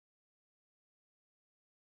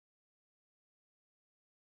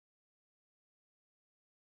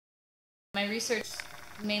My research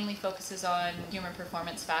mainly focuses on human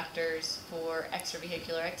performance factors for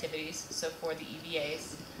extravehicular activities, so for the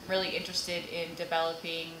EVAs. I'm really interested in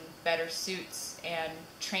developing better suits and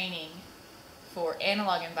training for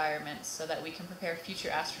analog environments so that we can prepare future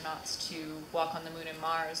astronauts to walk on the Moon and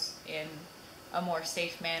Mars in a more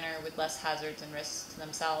safe manner with less hazards and risks to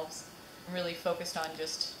themselves. I'm really focused on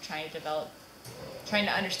just trying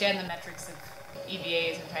to understand the metrics of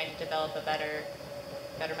EVAs and trying to develop a better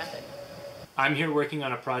method. I'm here working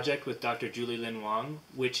on a project with Dr. Julie Lin Wang,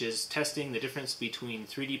 which is testing the difference between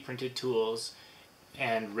 3D printed tools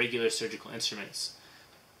and regular surgical instruments.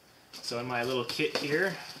 So in my little kit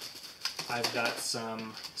here, I've got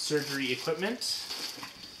some surgery equipment,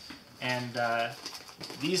 and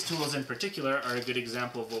these tools in particular are a good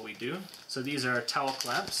example of what we do. So these are towel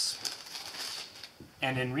clamps,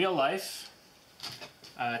 and in real life,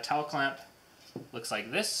 a towel clamp looks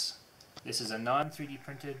like this. This is a non-3D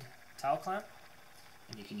printed towel clamp,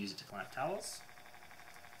 and you can use it to clamp towels.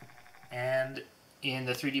 And in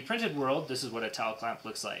the 3D printed world, this is what a towel clamp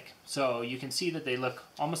looks like. So you can see that they look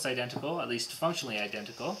almost identical, at least functionally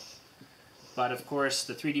identical. But of course,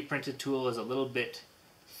 the 3D printed tool is a little bit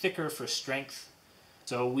thicker for strength.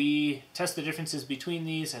 So we test the differences between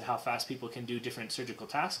these and how fast people can do different surgical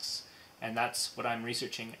tasks, and that's what I'm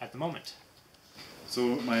researching at the moment. So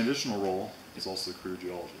my additional role is also a career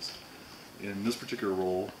geologist. In this particular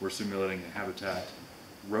role, we're simulating a habitat,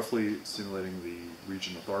 roughly simulating the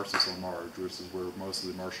region of Tharsis on Mars, which is where most of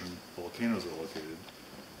the Martian volcanoes are located,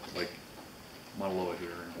 like Mauna Loa here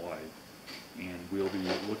in Hawaii. And we'll be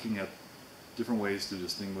looking at different ways to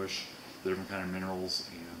distinguish the different kind of minerals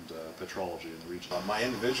and petrology in the region. My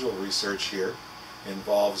individual research here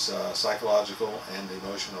involves psychological and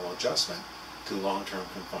emotional adjustment to long-term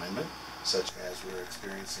confinement, such as we're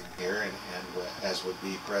experiencing here and as would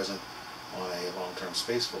be present on a long-term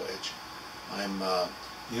space voyage. I'm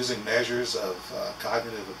using measures of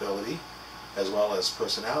cognitive ability as well as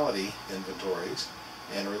personality inventories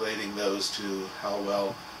and relating those to how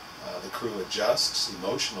well the crew adjusts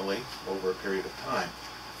emotionally over a period of time.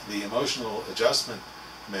 The emotional adjustment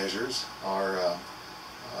measures are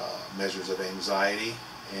measures of anxiety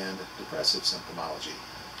and depressive symptomology.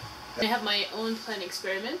 I have my own plant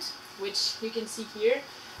experiment, which you can see here.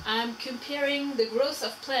 I'm comparing the growth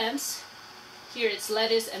of plants, here it's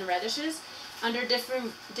lettuce and radishes, under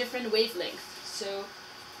different wavelengths. So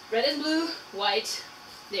red and blue, white,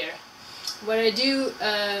 there. What I do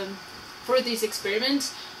for these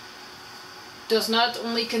experiments does not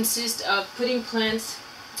only consist of putting plants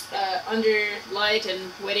under light and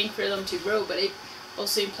waiting for them to grow, but it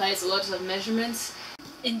also implies a lot of measurements.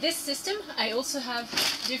 In this system I also have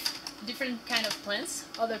different kind of plants,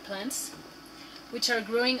 other plants, which are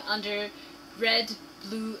growing under red,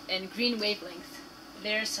 blue and green wavelength.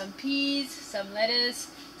 There are some peas, some lettuce,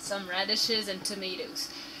 some radishes and tomatoes.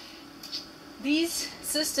 This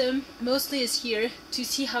system mostly is here to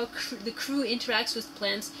see how the crew interacts with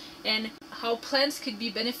plants and how plants could be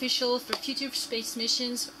beneficial for future space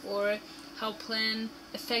missions, or how plants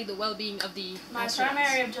affect the well-being of the astronauts. My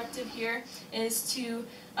primary objective here is to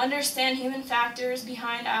understand human factors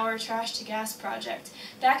behind our trash to gas project.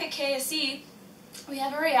 Back at KSE, we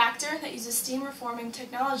have a reactor that uses steam reforming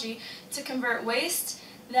technology to convert waste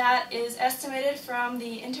that is estimated from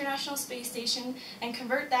the International Space Station and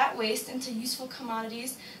convert that waste into useful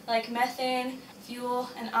commodities like methane, fuel,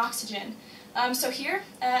 and oxygen. So here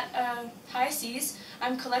at High Seas,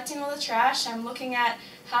 I'm collecting all the trash. I'm looking at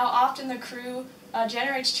how often the crew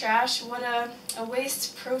generates trash, what a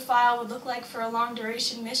waste profile would look like for a long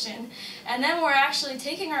duration mission. And then we're actually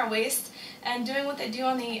taking our waste and doing what they do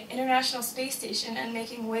on the International Space Station and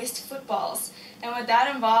making waste footballs. And what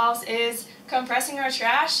that involves is compressing our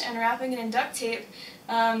trash and wrapping it in duct tape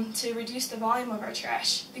to reduce the volume of our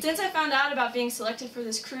trash. Since I found out about being selected for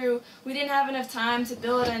this crew, we didn't have enough time to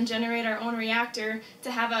build and generate our own reactor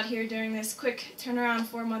to have out here during this quick turnaround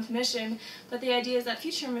 4-month mission, but the idea is that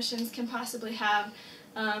future missions can possibly have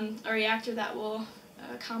a reactor that will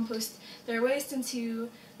compost their waste into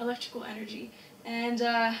electrical energy. And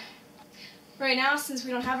right now, since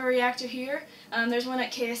we don't have a reactor here, there's one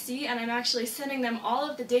at KSC, and I'm actually sending them all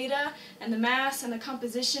of the data and the mass and the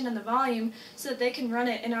composition and the volume so that they can run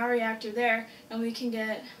it in our reactor there, and we can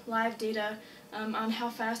get live data on how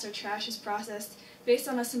fast our trash is processed based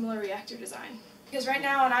on a similar reactor design. Because right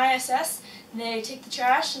now on ISS, they take the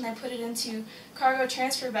trash and they put it into cargo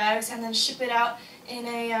transfer bags and then ship it out in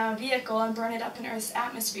a vehicle and burn it up in Earth's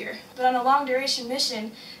atmosphere. But on a long duration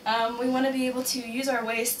mission, we want to be able to use our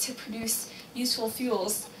waste to produce useful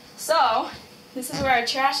fuels. So this is where our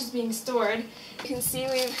trash is being stored. You can see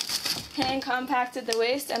we've hand compacted the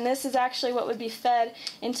waste, and this is actually what would be fed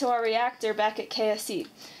into our reactor back at KSE.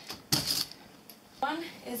 One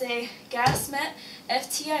is a gas met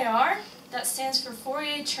FTIR. That stands for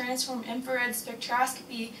Fourier Transform Infrared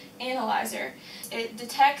Spectroscopy Analyzer. It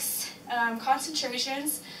detects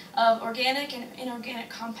concentrations of organic and inorganic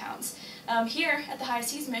compounds. Here at the High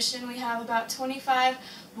Seas mission, we have about 25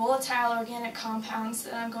 volatile organic compounds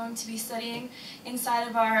that I'm going to be studying inside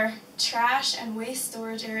of our trash and waste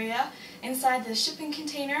storage area, inside the shipping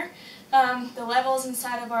container, the levels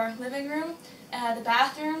inside of our living room, the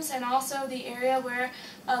bathrooms, and also the area where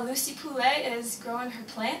Lucy Poulet is growing her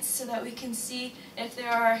plants so that we can see if there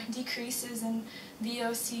are decreases in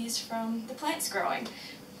VOCs from the plants growing.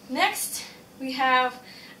 Next, we have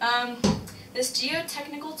this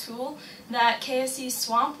geotechnical tool that KSE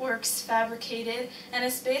SwampWorks fabricated, and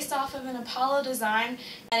it's based off of an Apollo design,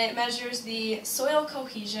 and it measures the soil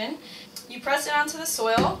cohesion. You press it onto the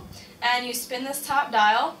soil and you spin this top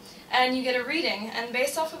dial and you get a reading, and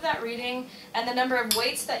based off of that reading and the number of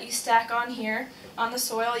weights that you stack on here on the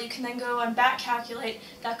soil, you can then go and back calculate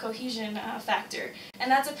that cohesion factor, and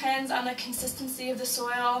that depends on the consistency of the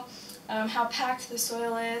soil, how packed the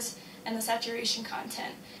soil is, and the saturation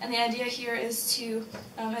content. And the idea here is to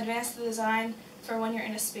advance the design for when you're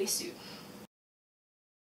in a spacesuit.